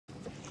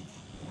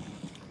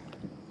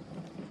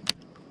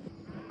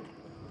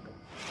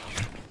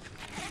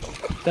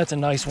That's a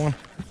nice one.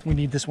 We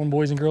need this one,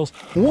 boys and girls.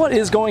 What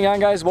is going on,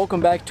 guys?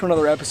 Welcome back to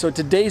another episode.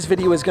 Today's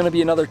video is going to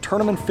be another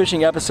tournament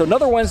fishing episode.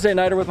 Another Wednesday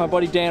nighter with my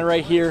buddy Dan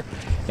right here.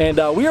 And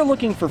we are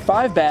looking for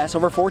 5 bass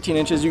over 14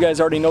 inches. You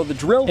guys already know the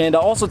drill. And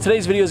also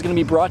today's video is going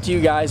to be brought to you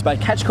guys by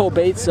Catchco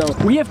Baits. So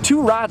we have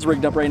 2 rods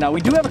rigged up right now.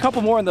 We do have a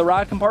couple more in the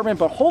rod compartment,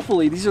 but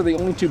hopefully these are the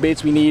only 2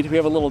 baits we need. We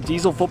have a little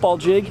diesel football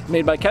jig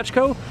made by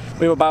Catchco.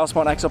 We have a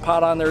Biospawn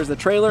Exopod on there as the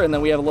trailer, and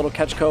then we have a little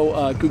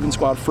Catchco Guggen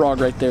Squad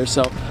frog right there.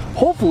 So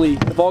hopefully,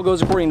 if all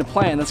goes according to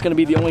plan, that's going to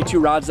be the only 2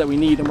 rods that we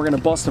need, and we're going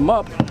to bust them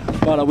up.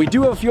 But we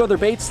do have a few other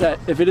baits that,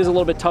 if it is a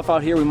little bit tough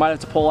out here, we might have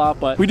to pull out.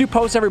 But we do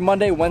post every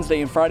Monday, Wednesday,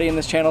 and Friday in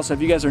this channel, so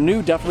if you guys are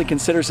new, definitely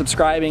consider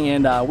subscribing.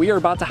 And we are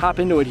about to hop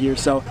into it here.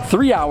 So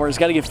 3 hours,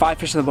 got to get 5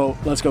 fish in the boat.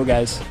 Let's go,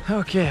 guys.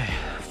 Okay.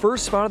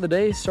 First spot of the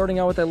day, starting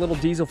out with that little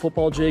diesel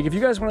football jig. If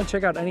you guys want to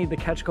check out any of the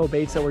Catchco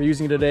baits that we're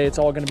using today, it's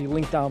all going to be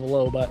linked down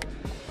below. But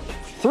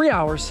 3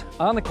 hours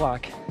on the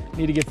clock.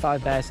 Need to get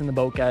 5 bass in the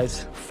boat,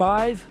 guys.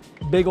 5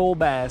 big old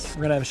bass.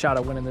 We're gonna have a shot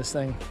at winning this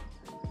thing.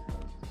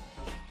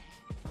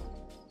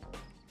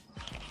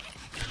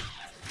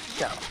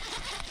 Yeah,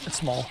 it's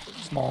small.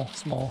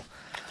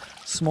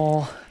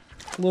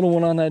 Little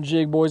one on that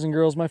jig, boys and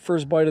girls. My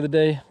first bite of the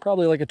day,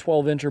 probably like a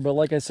 12-incher, but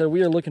like I said,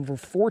 we are looking for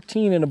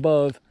 14 and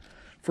above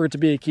for it to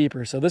be a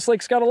keeper. So this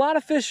lake's got a lot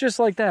of fish just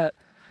like that.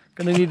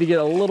 Gonna need to get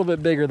a little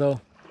bit bigger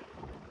though.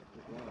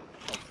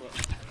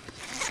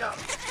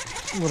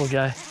 Little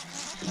guy.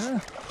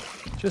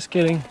 Just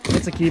kidding.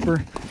 It's a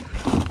keeper.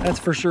 That's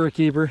for sure a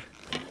keeper.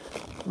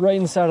 Right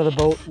inside of the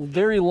boat.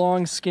 Very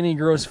long, skinny,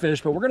 gross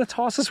fish. But we're going to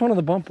toss this one on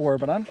the bump board.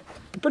 But I'm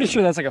pretty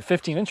sure that's like a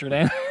 15-incher,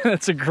 Dan.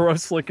 That's a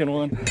gross looking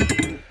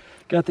one.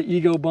 Got the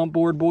Ego bump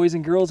board, boys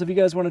and girls. If you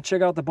guys want to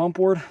check out the bump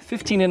board,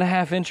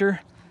 15.5-incher.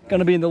 Going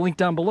to be in the link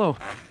down below.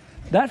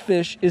 That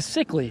fish is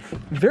sickly.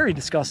 Very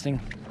disgusting.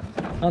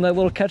 On that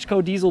little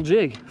Catchco diesel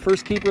jig.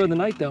 First keeper of the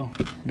night though.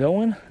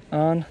 Going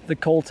on the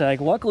cold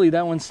tag. Luckily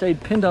that one stayed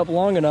pinned up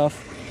long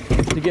enough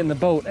to get in the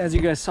boat. As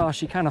you guys saw,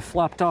 she kind of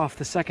flopped off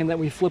the second that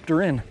we flipped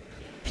her in.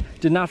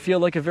 Did not feel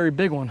like a very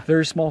big one.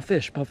 Very small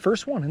fish, but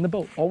first one in the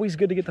boat. Always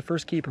good to get the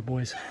first keeper,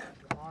 boys.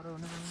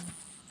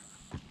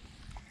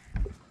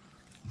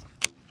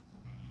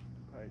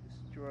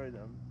 Destroy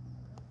them.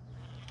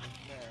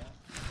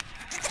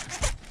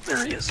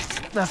 There he is.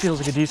 That feels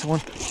like a decent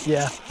one.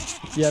 Yeah.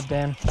 Yeah,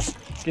 Dan.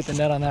 Get the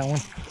net on that one.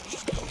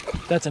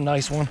 That's a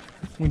nice one.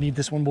 We need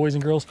this one, boys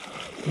and girls.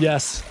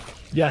 Yes.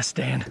 Yes,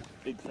 Dan.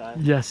 Big size.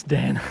 Yes,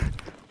 Dan.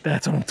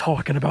 That's what I'm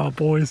talking about,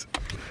 boys.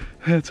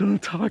 That's what I'm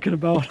talking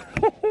about.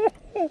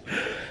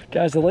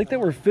 Guys, the lake that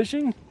we're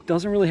fishing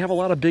doesn't really have a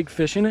lot of big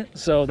fish in it,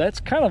 so that's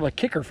kind of a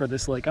kicker for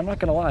this lake, I'm not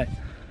gonna lie.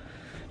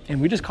 And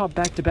we just caught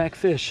back-to-back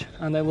fish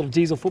on that little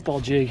diesel football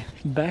jig.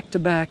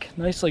 Back-to-back.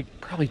 Nice, like,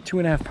 probably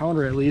 2.5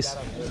 pounder at least.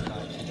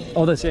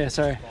 Oh, that's, yeah,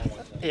 sorry.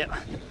 Yeah.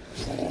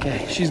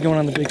 Okay, she's going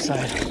on the big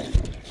side.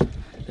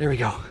 There we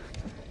go.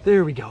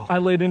 There we go. I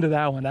laid into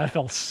that one. That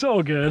felt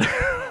so good.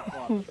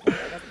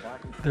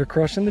 They're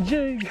crushing the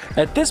jig.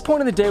 At this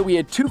point in the day, we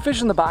had 2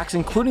 fish in the box,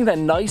 including that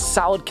nice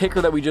solid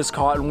kicker that we just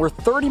caught, and we're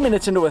 30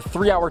 minutes into a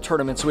 3-hour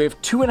tournament, so we have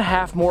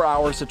 2.5 more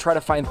hours to try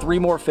to find 3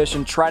 more fish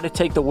and try to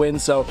take the win.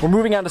 So we're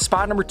moving on to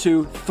spot number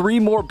 2, 3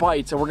 more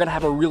bites, and we're gonna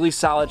have a really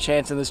solid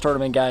chance in this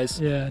tournament,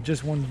 guys. Yeah,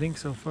 just one dink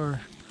so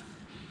far.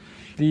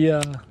 The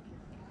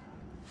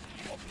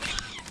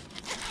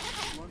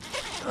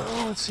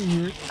oh, let's see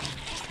here.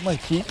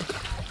 Might keep.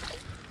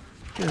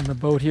 Get in the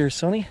boat here,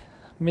 Sonny.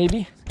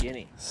 Maybe.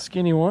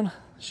 Skinny one.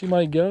 She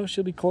might go.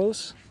 She'll be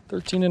close.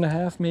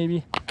 13.5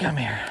 maybe. Come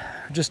here.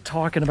 Just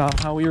talking about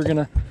how we were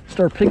gonna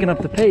start picking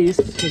up the pace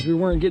because we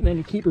weren't getting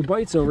any keeper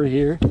bites over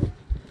here.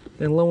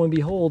 Then lo and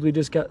behold, we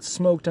just got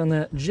smoked on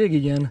that jig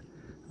again.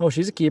 Oh,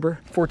 she's a keeper.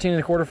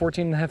 14.25,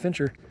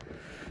 14.5-incher.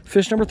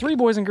 Fish number 3,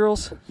 boys and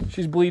girls.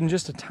 She's bleeding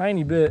just a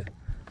tiny bit.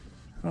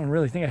 I don't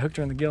really think I hooked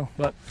her in the gill,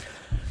 but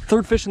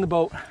 3rd fish in the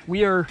boat.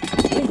 We are, I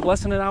think,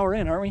 less than an hour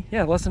in, aren't we?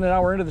 Yeah, less than an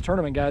hour into the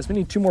tournament, guys. We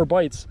need 2 more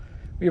bites.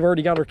 We've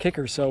already got our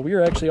kicker, so we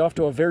are actually off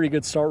to a very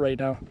good start right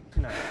now.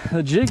 Nice.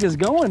 The jig is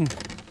going.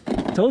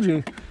 Told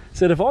you.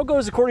 Said if all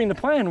goes according to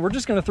plan, we're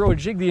just gonna throw a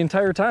jig the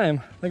entire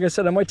time. Like I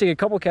said, I might take a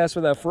couple casts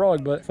with that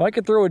frog, but if I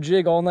could throw a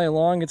jig all night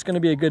long, it's gonna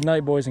be a good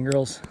night, boys and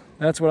girls.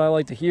 That's what I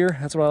like to hear,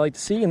 that's what I like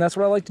to see, and that's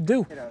what I like to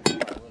do.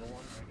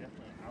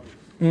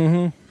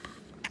 Mm-hmm.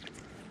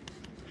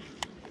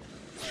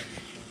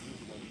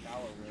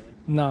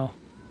 No.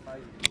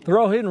 They're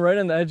all hidden right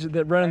on the edge,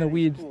 right on the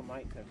weed.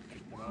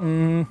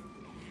 Mm-hmm.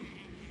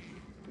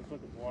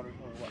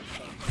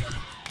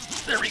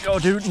 There we go,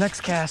 dude.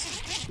 Next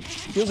cast.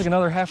 Feels like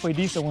another halfway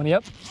decent one.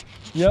 Yep.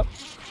 Yep.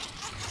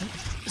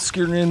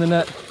 Skewered in the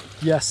net.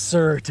 Yes,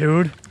 sir,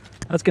 dude.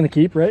 That's gonna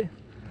keep, right?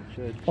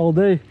 Should. All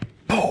day.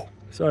 Oh,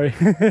 sorry.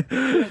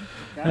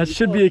 That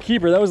should be a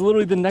keeper. That was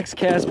literally the next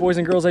cast, boys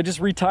and girls. I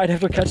just retied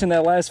after catching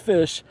that last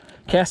fish.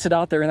 Cast it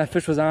out there, and that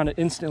fish was on it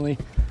instantly.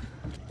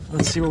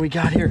 Let's see what we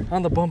got here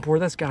on the bump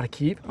board. That's got to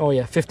keep. Oh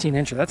yeah,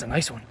 15-incher. That's a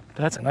nice one.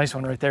 That's a nice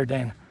one right there,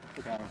 Dan.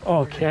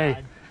 Okay.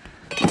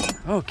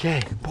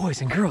 Okay, boys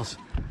and girls.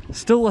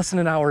 Still less than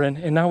an hour in,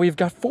 and now we've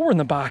got 4 in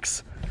the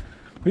box.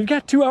 We've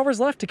got 2 hours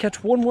left to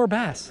catch one more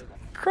bass.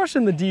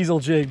 Crushing the diesel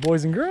jig,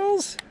 boys and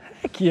girls.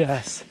 Heck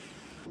yes.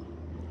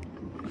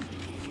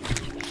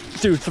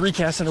 Dude, 3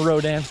 casts in a row,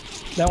 Dan.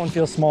 That one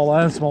feels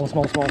small. Small.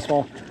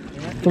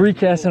 3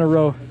 casts in a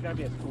row.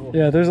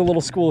 Yeah, there's a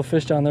little school of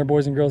fish down there,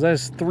 boys and girls. That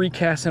is 3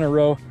 casts in a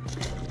row.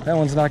 That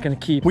one's not gonna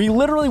keep. We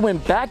literally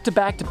went back to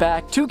back to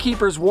back, 2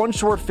 keepers, 1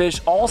 short fish,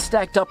 all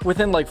stacked up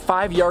within like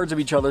 5 yards of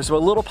each other. So a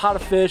little pot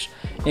of fish,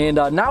 and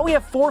now we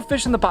have 4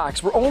 fish in the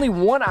box. We're only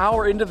 1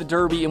 hour into the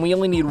derby, and we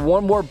only need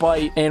 1 more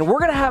bite, and we're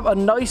gonna have a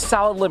nice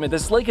solid limit.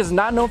 This lake is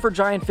not known for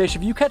giant fish.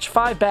 If you catch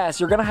 5 bass,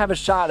 you're gonna have a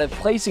shot at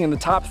placing in the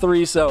top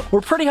 3. So we're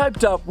pretty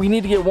hyped up. We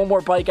need to get 1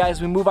 more bite, guys.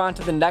 We move on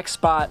to the next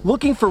spot,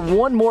 looking for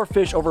 1 more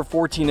fish over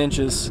 14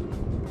 inches.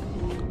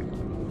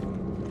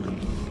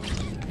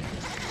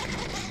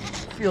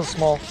 Feels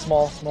small.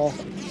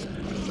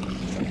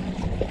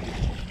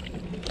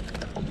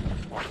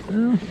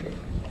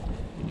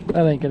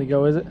 That ain't gonna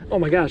go, is it? Oh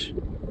my gosh.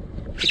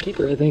 It's a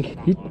keeper, I think.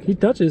 He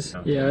touches.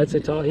 Yeah, it's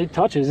a he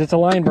touches. It's a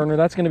line burner.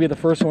 That's gonna be the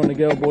first one to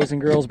go, boys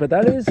and girls. But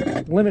that is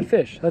limit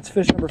fish. That's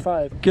fish number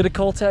 5. Get a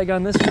cull tag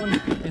on this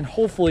one, and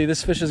hopefully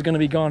this fish is gonna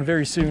be gone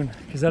very soon,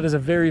 because that is a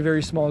very,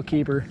 very small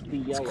keeper.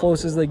 As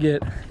close as they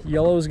get.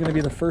 Yellow is gonna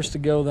be the first to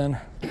go then.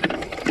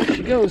 There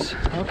she goes.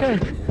 Okay.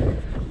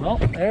 Well,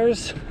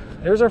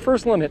 there's our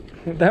first limit.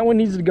 That one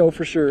needs to go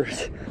for sure.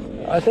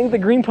 I think the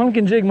green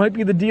pumpkin jig might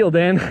be the deal,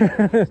 Dan.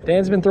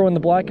 Dan's been throwing the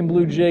black and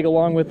blue jig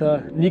along with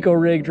a Nico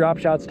rig, drop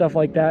shot, stuff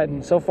like that.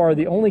 And so far,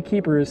 the only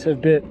keepers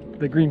have bit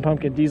the green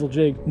pumpkin diesel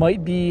jig.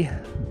 Might be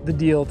the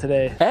deal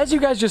today. As you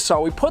guys just saw,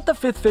 we put the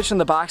 5th fish in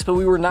the box, but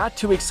we were not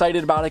too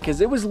excited about it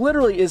because it was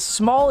literally as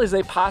small as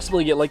they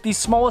possibly get, like the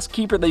smallest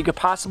keeper that you could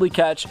possibly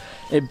catch.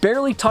 It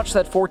barely touched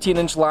that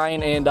 14-inch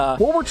line, and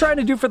what we're trying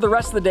to do for the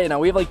rest of the day now,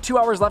 we have like 2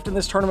 hours left in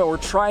this tournament. We're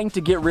trying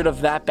to get rid of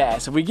that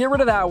bass. If we get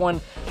rid of that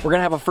one, we're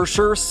gonna have a for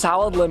sure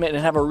solid limit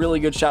and have a really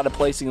good shot at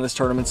placing in this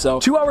tournament. So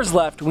 2 hours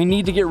left. We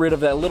need to get rid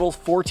of that little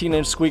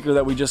 14-inch squeaker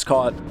that we just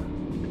caught.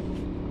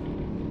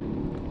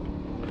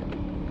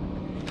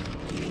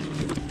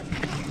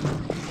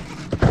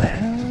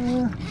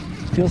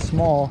 Feels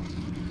small.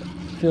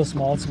 Feels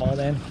small. It's small,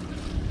 Dan.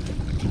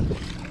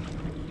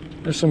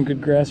 There's some good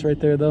grass right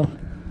there, though.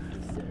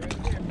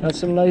 Got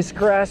some nice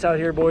grass out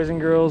here, boys and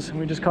girls.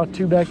 We just caught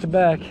 2 back to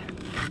back.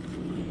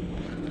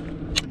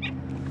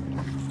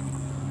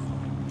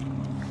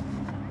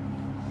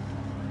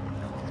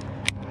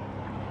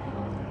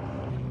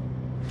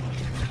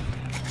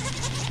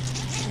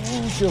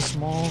 Feels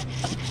small.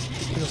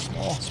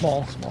 Feels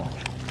small.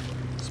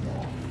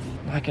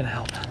 Not gonna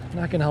help.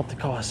 Not gonna help the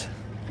cause.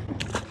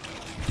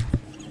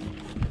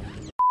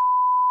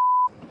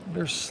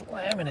 They're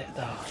slamming it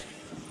though.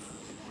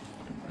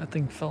 That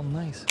thing felt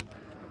nice.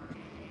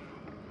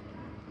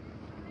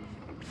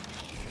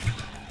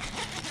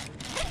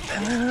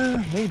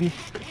 Maybe.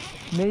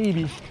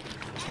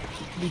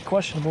 Be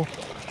questionable.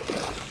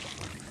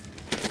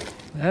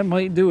 That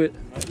might do it.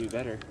 Might be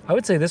better. I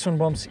would say this one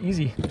bumps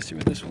easy. Let's see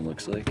what this one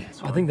looks like.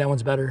 I think that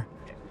one's better.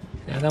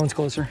 Yeah, that one's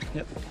closer.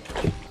 Yep.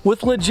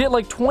 With legit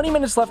like 20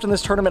 minutes left in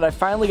this tournament, I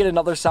finally get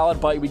another solid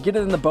bite. We get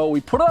it in the boat,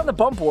 we put it on the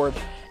bump board,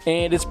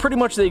 and it's pretty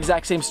much the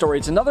exact same story.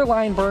 It's another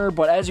line burner,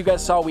 but as you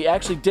guys saw, we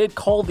actually did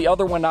cull the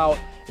other one out.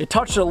 It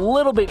touched a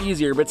little bit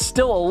easier, but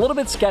still a little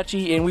bit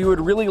sketchy, and we would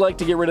really like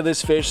to get rid of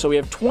this fish. So we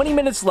have 20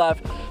 minutes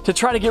left to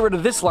try to get rid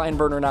of this line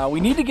burner now. We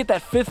need to get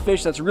that 5th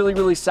fish that's really,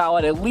 really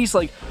solid, at least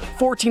like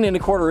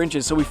 14¼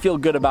 inches, so we feel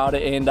good about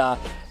it. And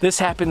this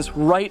happens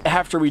right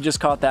after we just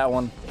caught that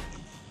one.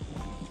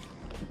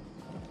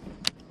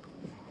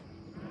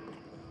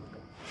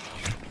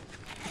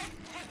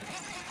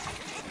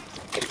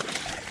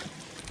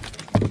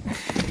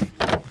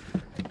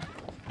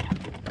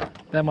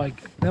 That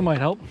might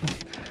help.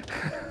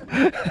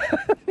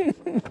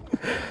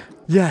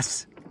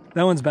 Yes,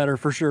 that one's better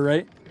for sure,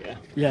 right?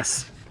 Yeah.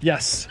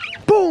 Yes.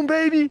 Boom,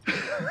 baby.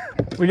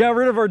 We got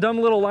rid of our dumb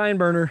little line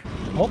burner.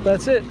 Oh,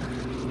 that's it.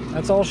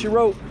 That's all she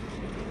wrote.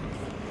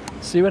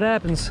 See what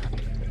happens.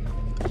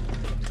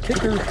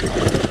 Kicker.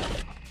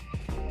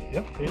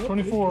 Yep,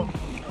 824.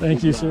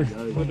 Thank you, sir.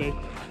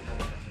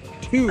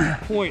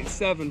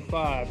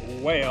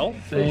 2.75 whale.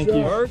 Thank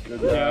you.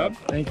 Good job.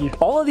 Thank you.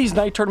 All of these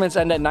night tournaments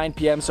end at 9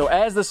 p.m. So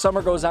as the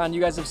summer goes on, you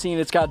guys have seen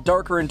it's got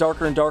darker and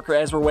darker and darker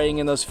as we're weighing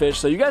in those fish.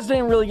 So you guys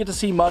didn't really get to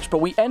see much, but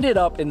we ended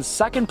up in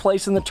 2nd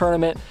place in the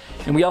tournament,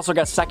 and we also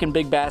got 2nd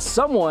big bass.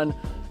 Someone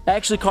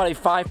actually caught a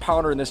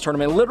 5-pounder in this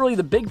tournament. Literally,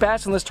 the big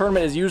bass in this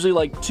tournament is usually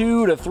like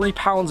 2 to 3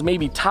 pounds,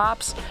 maybe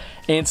tops.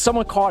 And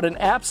someone caught an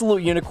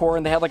absolute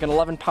unicorn. They had like an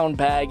 11-pound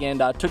bag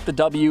and took the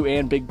W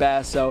and big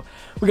bass. So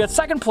we got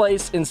 2nd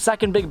place in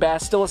 2nd big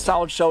bass. Still a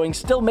solid showing.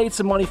 Still made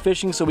some money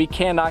fishing, so we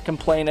cannot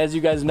complain. As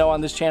you guys know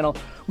on this channel,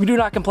 we do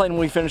not complain when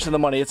we finish in the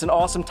money. It's an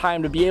awesome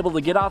time to be able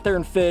to get out there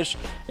and fish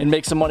and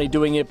make some money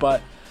doing it.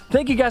 But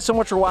thank you guys so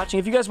much for watching.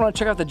 If you guys want to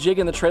check out the jig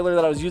and the trailer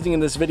that I was using in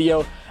this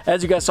video,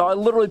 as you guys saw, I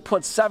literally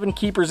put 7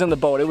 keepers in the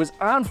boat. It was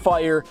on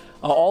fire.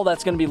 All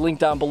that's going to be linked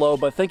down below.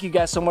 But thank you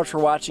guys so much for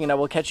watching, and I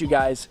will catch you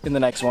guys in the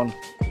next one.